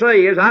trying to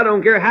say is, I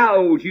don't care how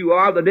old you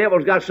are, the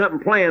devil's got something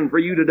planned for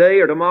you today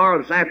or tomorrow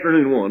or this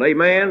afternoon one.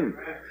 Amen?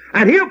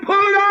 And he'll pull it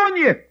on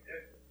you.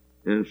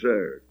 And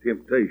sir,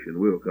 temptation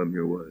will come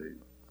your way.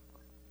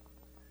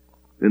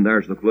 Then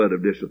there's the flood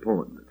of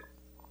disappointment.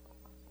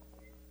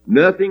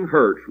 Nothing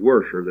hurts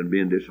worse than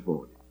being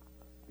disappointed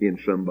in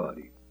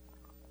somebody.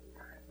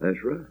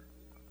 That's right.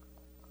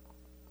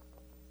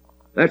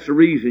 That's the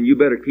reason you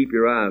better keep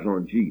your eyes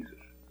on Jesus.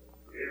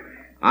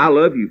 I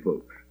love you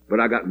folks, but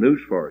I got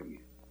news for you.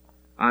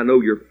 I know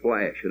you're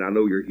flesh, and I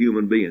know you're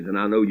human beings, and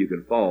I know you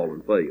can fall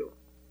and fail.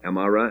 Am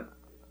I right?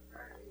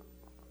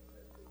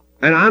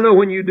 And I know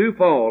when you do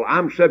fall,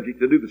 I'm subject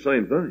to do the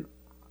same thing.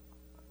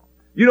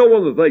 You know,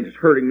 one of the things that's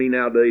hurting me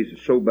nowadays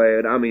is so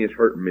bad. I mean, it's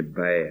hurting me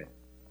bad.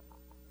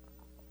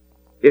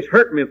 It's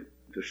hurting me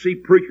to see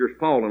preachers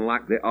falling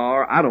like they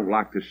are. I don't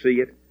like to see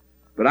it.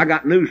 But I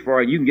got news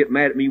for you. You can get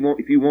mad at me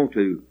if you want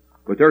to.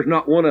 But there's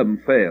not one of them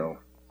fell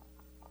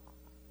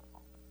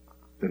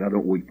that I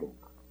don't weep over.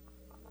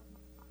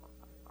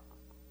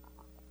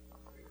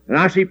 And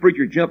I see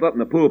preachers jump up in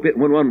the pulpit,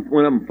 and one of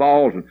them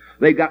falls, and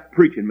they've got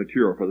preaching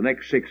material for the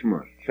next 6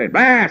 months. Saying,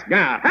 blast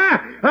God,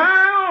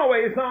 I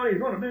always thought he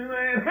was going to do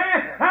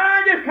that.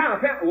 I just kind of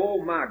felt,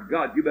 oh my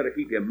God, you better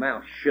keep your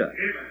mouth shut.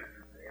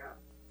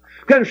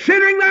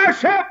 Considering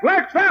thyself,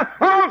 lest thou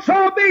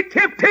also be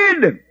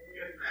tempted.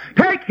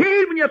 Take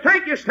heed when you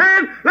think you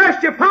stand,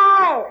 lest you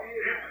fall.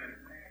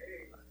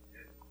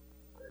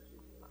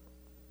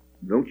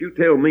 Don't you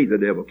tell me the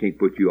devil can't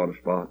put you on a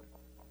spot.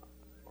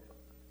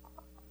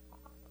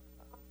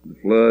 The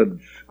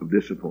floods of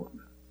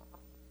disappointment.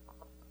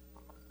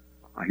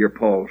 I hear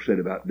Paul said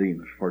about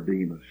Demas, for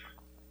Demas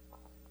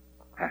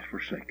has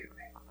forsaken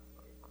me,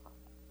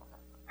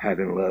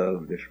 having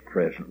loved this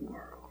present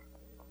world.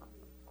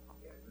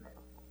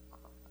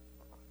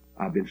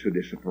 I've been so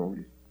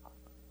disappointed.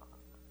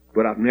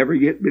 But I've never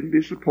yet been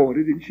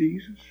disappointed in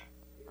Jesus.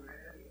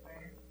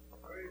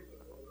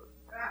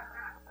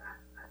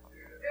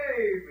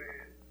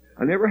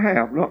 I never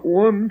have, not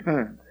one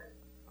time.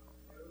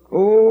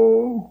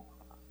 Oh,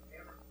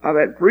 I've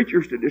had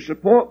preachers to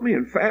disappoint me,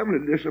 and family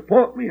to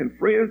disappoint me, and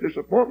friends to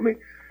disappoint me.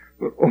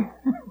 But oh,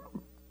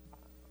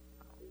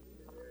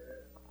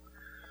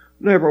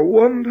 never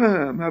one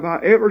time have I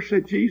ever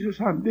said, Jesus,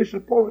 I'm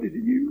disappointed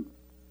in you.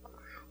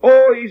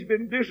 Oh, he's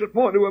been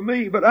disappointed with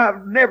me, but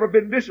I've never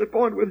been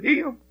disappointed with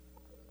him.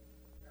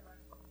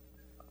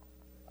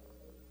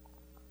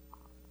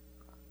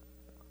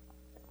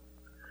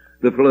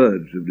 The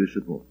floods of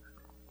disappointment.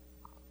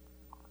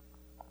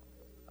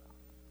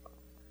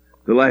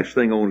 The last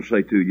thing I want to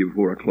say to you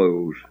before I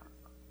close.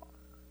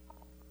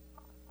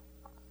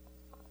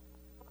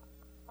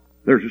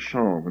 There's a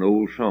song, an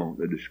old song,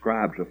 that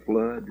describes a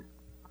flood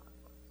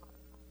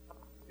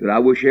that I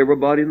wish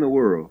everybody in the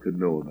world could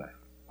know about.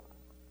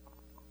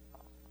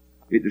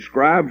 It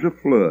describes a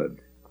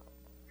flood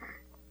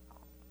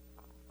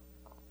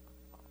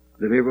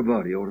that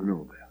everybody ought to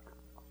know about.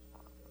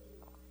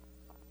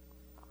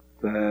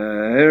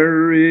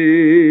 There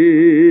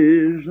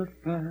is a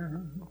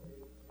fountain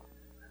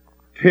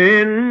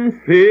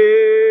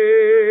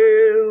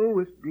filled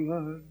with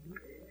blood,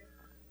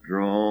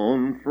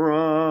 drawn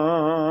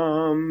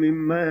from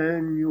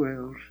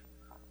Emmanuel's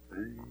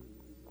veins,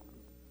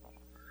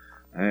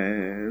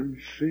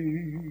 and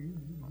sinners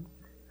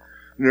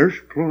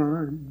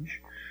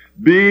plunge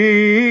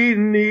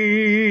beneath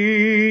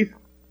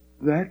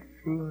that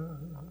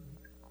flood,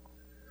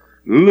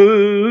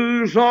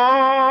 lose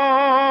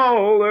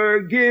all their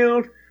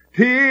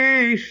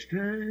guilty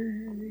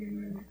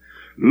stain,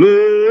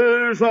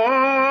 lose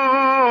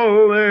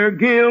all their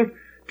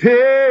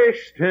guilty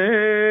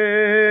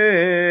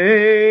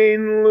stain,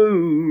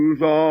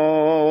 lose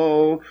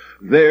all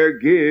their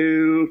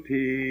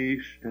guilty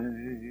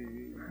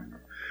stain,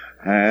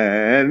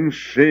 and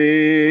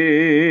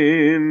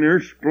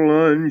sinners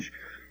plunge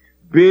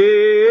beneath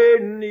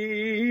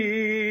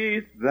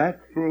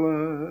that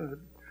flood,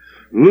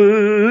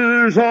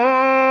 lose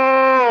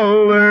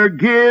all their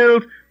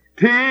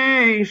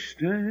guilty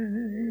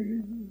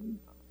stain.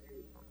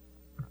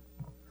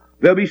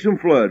 There'll be some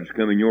floods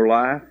come in your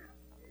life.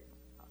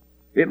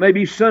 It may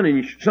be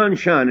sun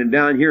shining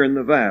down here in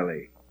the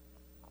valley,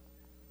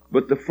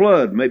 but the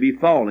flood may be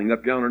falling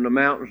up yonder in the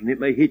mountains, and it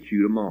may hit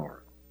you tomorrow.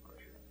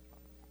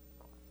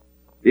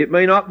 It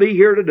may not be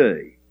here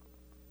today,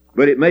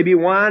 but it may be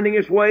winding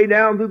its way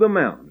down through the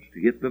mountains to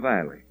hit the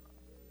valley.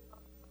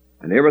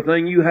 And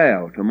everything you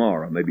have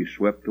tomorrow may be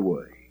swept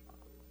away.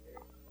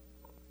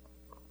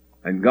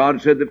 And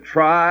God said the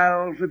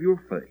trials of your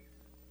faith,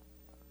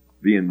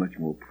 being much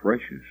more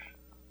precious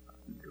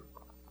than gold.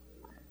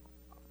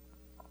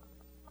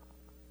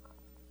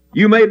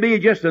 You may be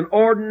just an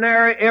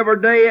ordinary,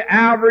 everyday,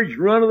 average,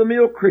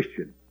 run-of-the-mill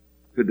Christian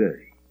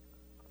today.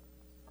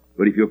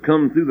 But if you'll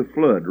come through the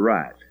flood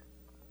right,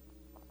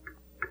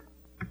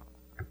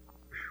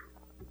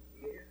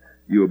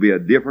 you'll be a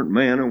different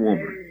man or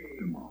woman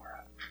tomorrow.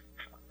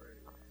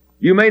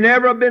 You may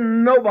never have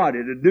been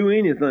nobody to do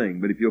anything,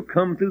 but if you'll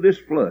come through this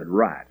flood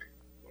right,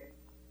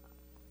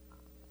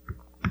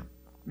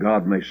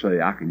 God may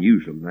say, I can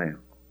use them now.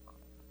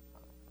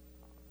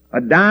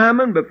 A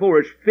diamond, before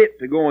it's fit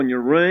to go on your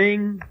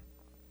ring,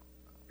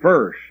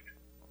 first,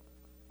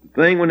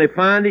 the thing when they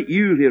find it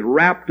usually is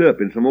wrapped up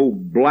in some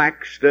old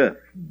black stuff,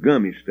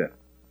 gummy stuff.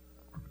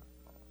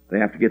 They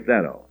have to get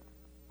that off.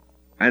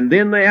 And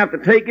then they have to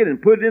take it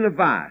and put it in a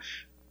vise.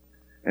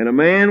 And a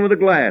man with a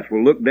glass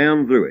will look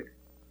down through it.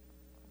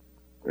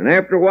 And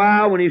after a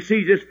while, when he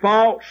sees its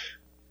faults,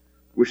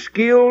 with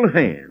skilled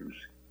hands,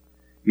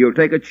 he'll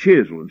take a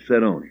chisel and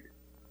set on it.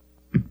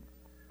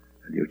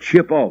 And he'll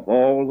chip off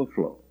all the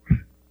flaws.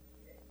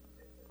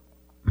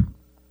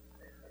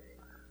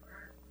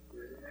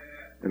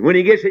 And when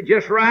he gets it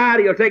just right,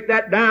 he'll take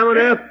that diamond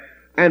up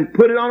and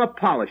put it on a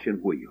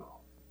polishing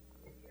wheel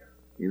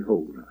and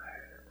hold it.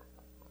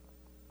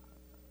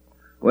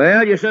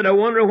 Well, you said, I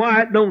wonder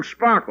why it don't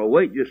sparkle.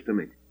 Wait just a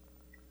minute.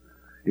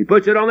 He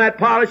puts it on that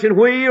polishing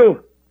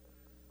wheel,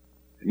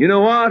 and you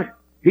know what?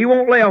 He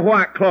won't lay a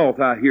white cloth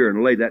out here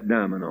and lay that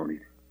diamond on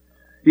it.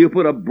 He'll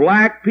put a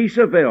black piece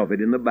of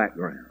velvet in the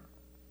background.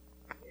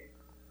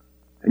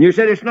 And you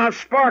said it's not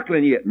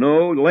sparkling yet.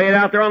 No, lay it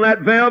out there on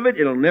that velvet,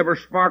 it'll never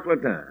sparkle a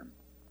time.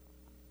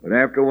 But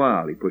after a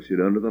while, he puts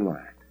it under the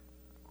light.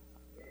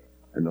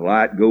 And the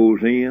light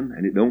goes in,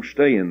 and it don't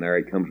stay in there,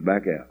 it comes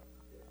back out.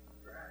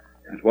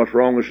 That's what's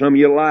wrong with some of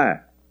your life.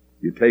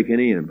 You take it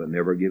in, but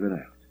never give it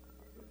out.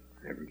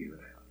 Never give it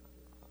out.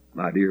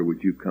 My dear,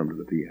 would you come to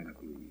the piano,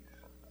 please?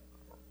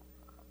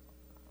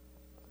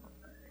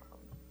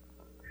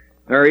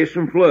 There is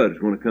some floods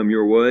going to come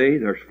your way.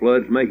 There's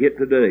floods may hit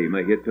today,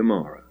 may hit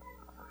tomorrow.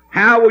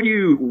 How will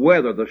you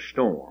weather the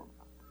storm?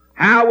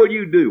 How will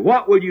you do?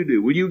 What will you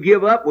do? Will you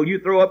give up? Will you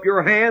throw up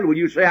your hand? Will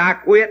you say, I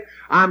quit,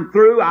 I'm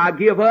through, I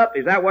give up?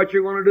 Is that what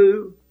you're going to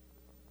do?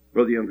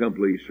 Brother Young, come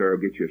please, sir.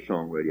 Get your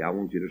song ready. I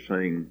want you to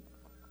sing,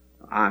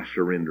 I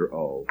Surrender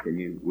All. Can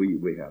you?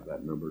 We have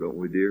that number, don't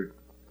we, dear?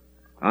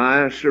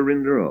 I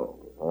surrender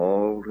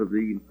all to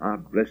thee, my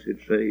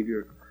blessed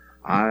Savior.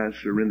 I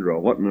surrender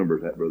all. What number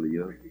is that, Brother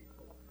Young?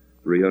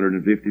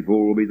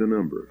 354 will be the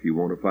number. If you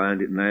want to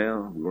find it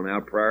now, we're going to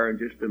have prayer in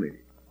just a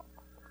minute.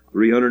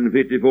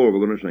 354,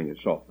 we're going to sing it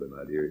softly,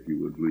 my dear, if you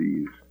would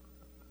please.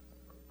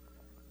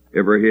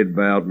 Every head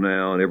bowed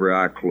now and every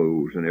eye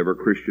closed and every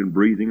Christian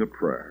breathing a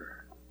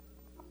prayer.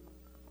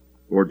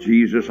 Lord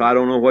Jesus, I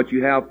don't know what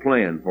you have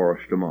planned for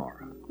us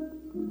tomorrow.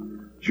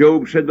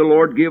 Job said, the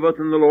Lord giveth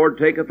and the Lord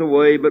taketh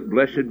away, but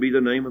blessed be the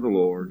name of the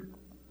Lord.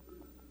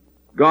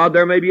 God,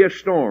 there may be a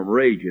storm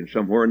raging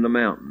somewhere in the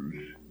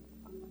mountains.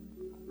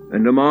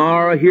 And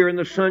tomorrow here in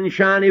the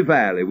sunshiny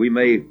valley, we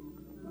may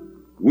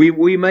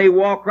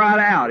walk right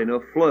out in a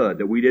flood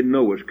that we didn't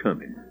know was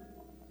coming.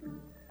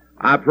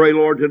 I pray,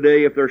 Lord,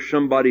 today if there's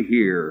somebody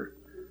here,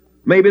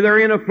 maybe they're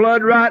in a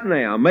flood right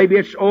now. Maybe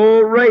it's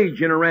all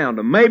raging around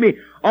them. Maybe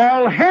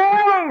all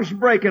hell's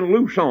breaking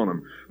loose on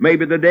them.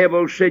 Maybe the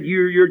devil said,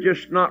 you're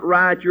just not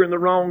right. You're in the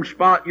wrong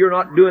spot. You're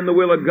not doing the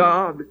will of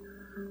God.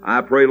 I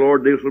pray,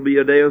 Lord, this will be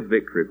a day of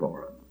victory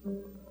for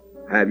them.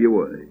 Have your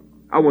way.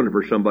 I wonder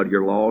for somebody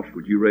here lost.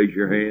 Would you raise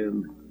your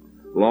hand?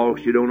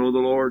 Lost, you don't know the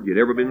Lord. You'd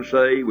never been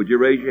saved. Would you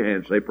raise your hand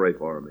and say, pray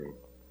for me?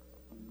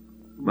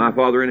 My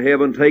Father in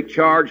heaven, take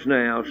charge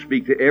now.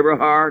 Speak to every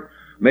heart.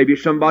 Maybe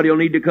somebody will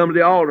need to come to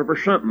the altar for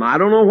something. I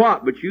don't know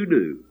what, but you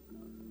do.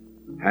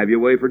 Have your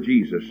way for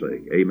Jesus'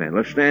 sake. Amen.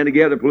 Let's stand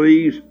together,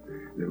 please.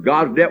 If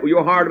God's dealt with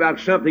your heart about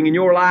something in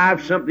your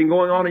life, something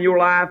going on in your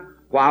life,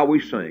 while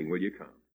we sing, will you come?